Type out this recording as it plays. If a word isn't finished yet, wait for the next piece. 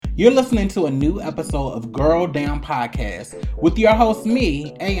You're listening to a new episode of Girl Down Podcast with your host,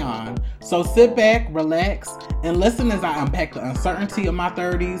 me, Aeon. So sit back, relax, and listen as I unpack the uncertainty of my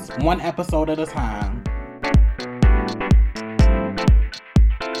 30s, one episode at a time.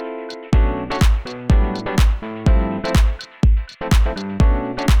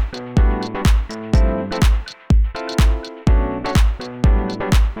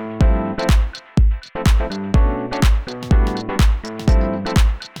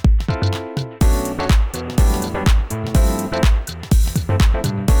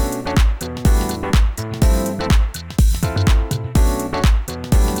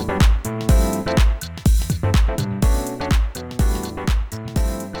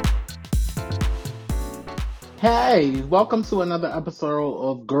 Hey, welcome to another episode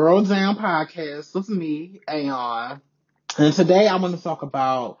of Girl Down Podcast. This is me, Aeon. And today I want to talk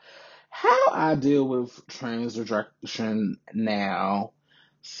about how I deal with trans rejection now.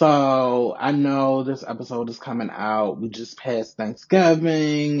 So I know this episode is coming out. We just passed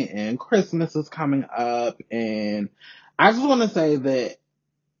Thanksgiving and Christmas is coming up. And I just want to say that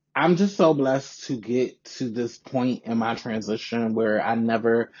I'm just so blessed to get to this point in my transition where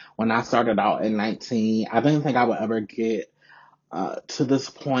when I started out at 19, I didn't think I would ever get to this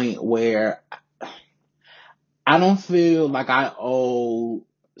point where I don't feel like I owe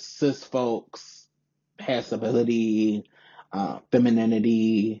cis folks passability,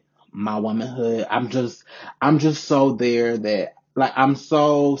 femininity, my womanhood. I'm just so there that like I'm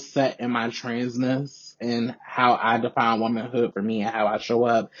so set in my transness and how I define womanhood for me and how I show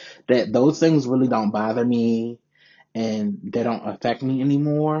up that those things really don't bother me and they don't affect me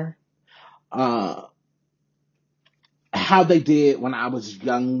anymore. How they did when I was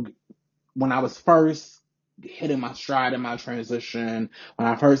young, when I was first hitting my stride in my transition, when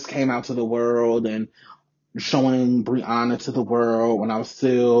I first came out to the world and showing Brianna to the world, when I was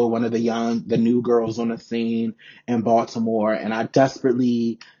still one of the new girls on the scene in Baltimore, and I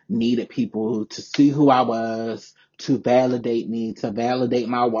desperately needed people to see who I was, to validate me, to validate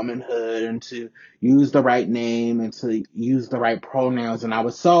my womanhood, and to use the right name and to use the right pronouns. And I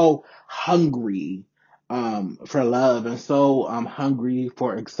was so hungry for love and so hungry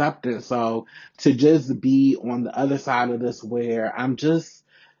for acceptance. So to just be on the other side of this where I'm just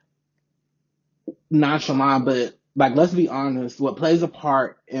nonchalant, but like, let's be honest, what plays a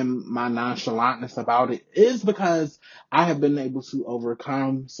part in my nonchalantness about it is because I have been able to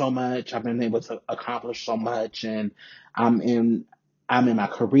overcome so much. I've been able to accomplish so much, and I'm in I'm in my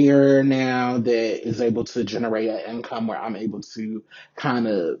career now that is able to generate an income where I'm able to kind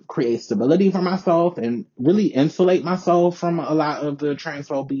of create stability for myself and really insulate myself from a lot of the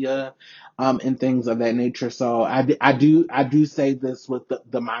transphobia and things of that nature. So I do say this with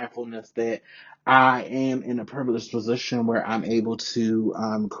the mindfulness that I am in a privileged position where I'm able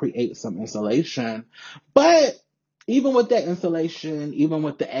to create some insulation. But even with that insulation, even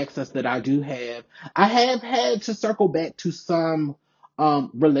with the access that I do have, I have had to circle back to some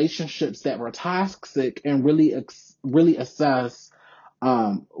relationships that were toxic and really assess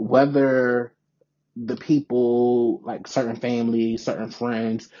whether the people, like certain families, certain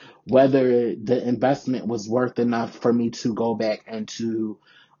friends, whether the investment was worth enough for me to go back and to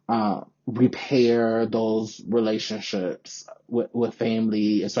repair those relationships with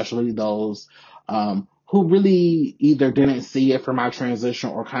family, especially those who really either didn't see it for my transition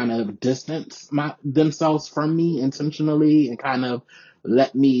or kind of distanced themselves from me intentionally and kind of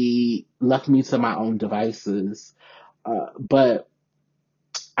left me to my own devices. But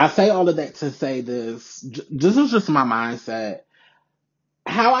I say all of that to say this. This is just my mindset.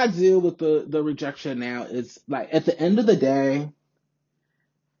 How I deal with the rejection now is like at the end of the day,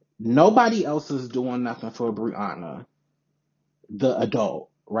 nobody else is doing nothing for Brianna, the adult,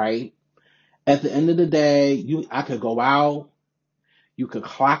 right? At the end of the day, I could go out, you could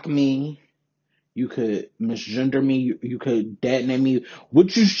clock me, you could misgender me, you could dad name me,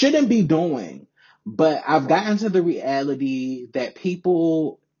 which you shouldn't be doing. But I've gotten to the reality that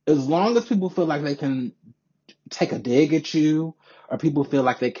people, as long as people feel like they can take a dig at you, or people feel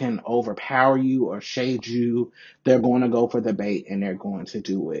like they can overpower you or shade you, they're going to go for the bait and they're going to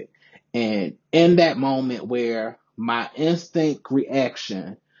do it. And in that moment where my instinct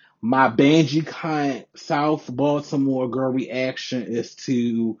reaction, my Banji cunt South Baltimore girl reaction is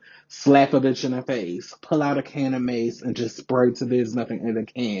to slap a bitch in the face, pull out a can of mace and just spray till there's nothing in the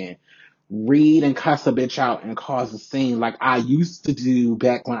can. Read and cuss a bitch out and cause a scene like I used to do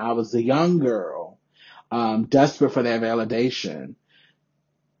back when I was a young girl, desperate for that validation.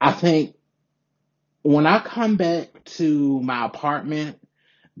 I think when I come back to my apartment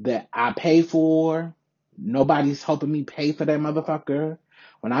that I pay for, nobody's helping me pay for that motherfucker.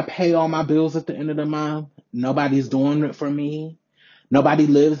 When I pay all my bills at the end of the month, nobody's doing it for me. Nobody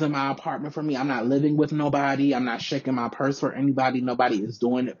lives in my apartment for me. I'm not living with nobody. I'm not shaking my purse for anybody. Nobody is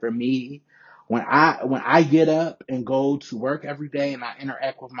doing it for me. When I get up and go to work every day and I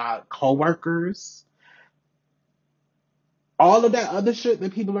interact with my coworkers, all of that other shit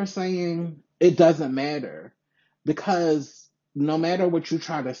that people are saying, it doesn't matter. Because no matter what you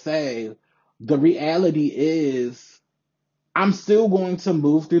try to say, the reality is I'm still going to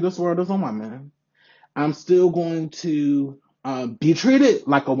move through this world as a woman. I'm still going to be treated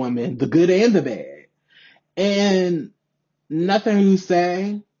like a woman, the good and the bad. And nothing you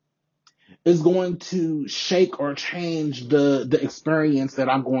say is going to shake or change the experience that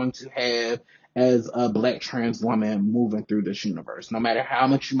I'm going to have as a black trans woman moving through this universe. No matter how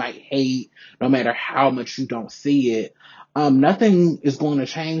much you might hate, no matter how much you don't see it, nothing is going to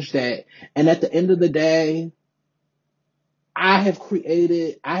change that. And at the end of the day, I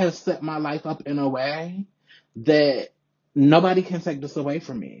have set my life up in a way that nobody can take this away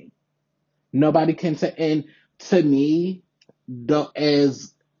from me. Nobody can take, and to me,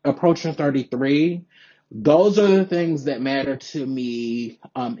 as approaching 33, those are the things that matter to me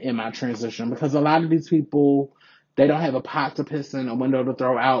in my transition, because a lot of these people, they don't have a pot to piss in, a window to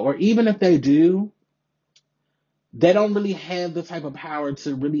throw out, or even if they do, they don't really have the type of power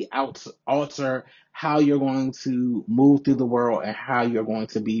to really alter how you're going to move through the world and how you're going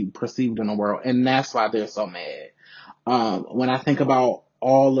to be perceived in the world. And that's why they're so mad. When I think about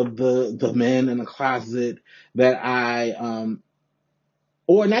all of the men in the closet that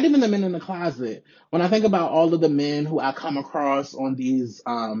or not even the men in the closet, when I think about all of the men who I come across on these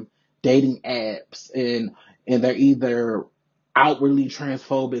dating apps, and they're either outwardly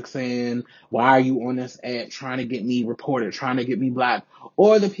transphobic, saying, why are you on this app, trying to get me reported, trying to get me blocked,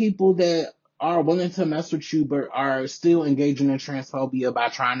 or the people that are willing to mess with you but are still engaging in transphobia by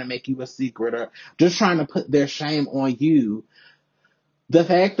trying to make you a secret or just trying to put their shame on you. The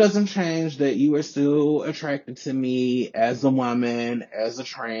fact doesn't change that you are still attracted to me as a woman, as a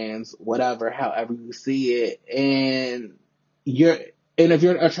trans, whatever, however you see it. You're, and if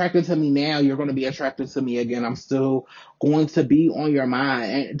you're attracted to me now, you're going to be attracted to me again. I'm still going to be on your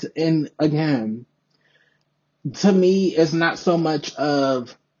mind. And again, to me, it's not so much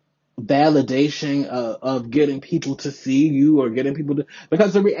of validation of getting people to see you or getting people to,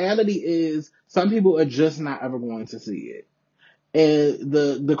 because the reality is some people are just not ever going to see it. And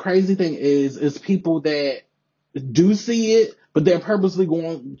the crazy thing is people that do see it, but they're purposely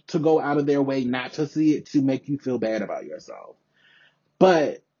going to go out of their way not to see it to make you feel bad about yourself.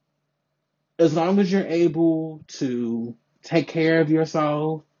 But as long as you're able to take care of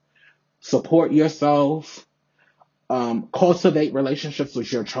yourself, support yourself, cultivate relationships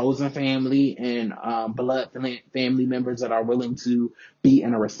with your chosen family and blood family members that are willing to be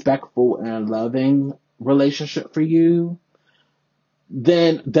in a respectful and loving relationship for you,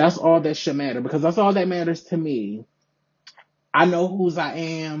 then that's all that should matter, because that's all that matters to me. I know whose I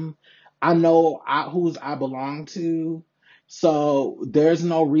am. I know whose I belong to. So there's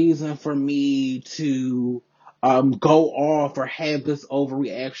no reason for me to go off or have this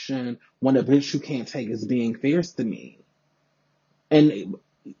overreaction when a bitch you can't take is being fierce to me. And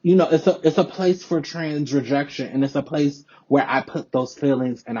it's a place for trans rejection, and it's a place where I put those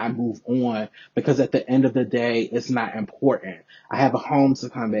feelings and I move on, because at the end of the day, it's not important. I have a home to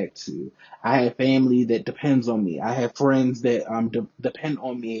come back to. I have family that depends on me. I have friends that depend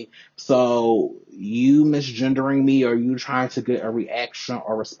on me. So you misgendering me, or you trying to get a reaction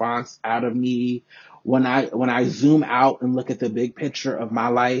or response out of me, when I zoom out and look at the big picture of my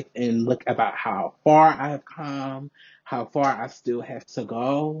life and look about how far I have come, how far I still have to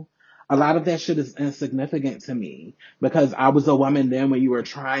go, a lot of that shit is insignificant to me, because I was a woman then when you were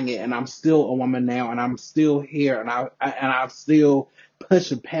trying it, and I'm still a woman now, and I'm still here, and I'm still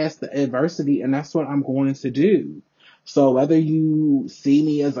pushing past the adversity, and that's what I'm going to do. So whether you see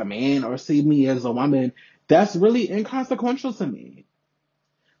me as a man or see me as a woman, that's really inconsequential to me.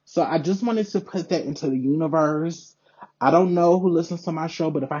 So I just wanted to put that into the universe. I don't know who listens to my show,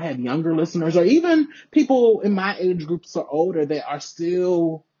 but if I have younger listeners or even people in my age groups or older that are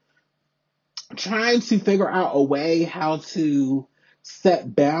still trying to figure out a way how to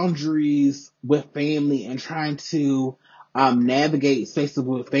set boundaries with family and trying to navigate spaces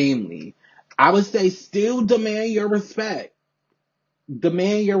with family, I would say still demand your respect.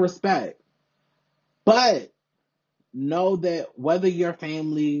 Demand your respect. But know that whether your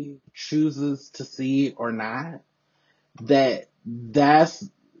family chooses to see it or not, that's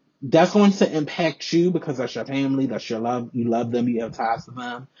going to impact you, because that's your family, that's your love, you love them, you have ties to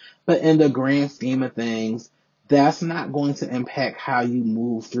them. But in the grand scheme of things, that's not going to impact how you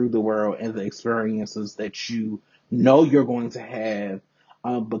move through the world and the experiences that you know you're going to have,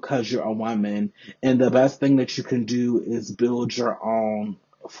 because you're a woman. And the best thing that you can do is build your own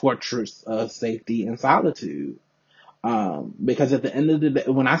fortress of safety and solitude. Because at the end of the day,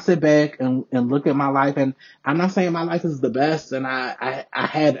 when I sit back and look at my life, and I'm not saying my life is the best and I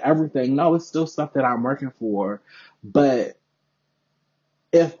had everything. No, it's still stuff that I'm working for. But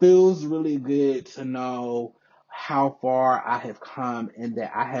it feels really good to know how far I have come and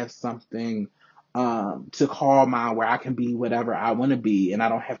that I have something to call mine, where I can be whatever I want to be, and I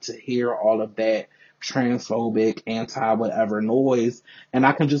don't have to hear all of that transphobic, anti whatever noise, and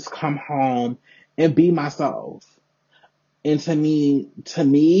I can just come home and be myself. And to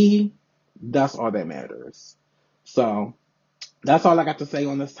me, that's all that matters. So that's all I got to say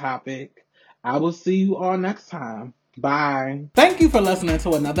on this topic. I will see you all next time. Bye. Thank you for listening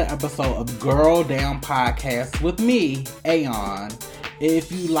to another episode of Girl Down Podcast with me, Aeon.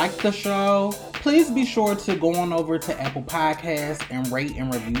 If you like the show, please be sure to go on over to Apple Podcasts and rate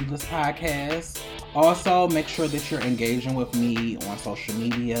and review this podcast. Also, make sure that you're engaging with me on social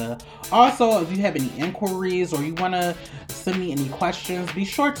media. Also, if you have any inquiries or you want to send me any questions, be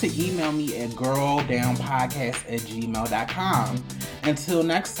sure to email me at girldownpodcast@gmail.com. Until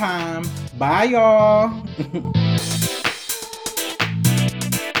next time, bye y'all.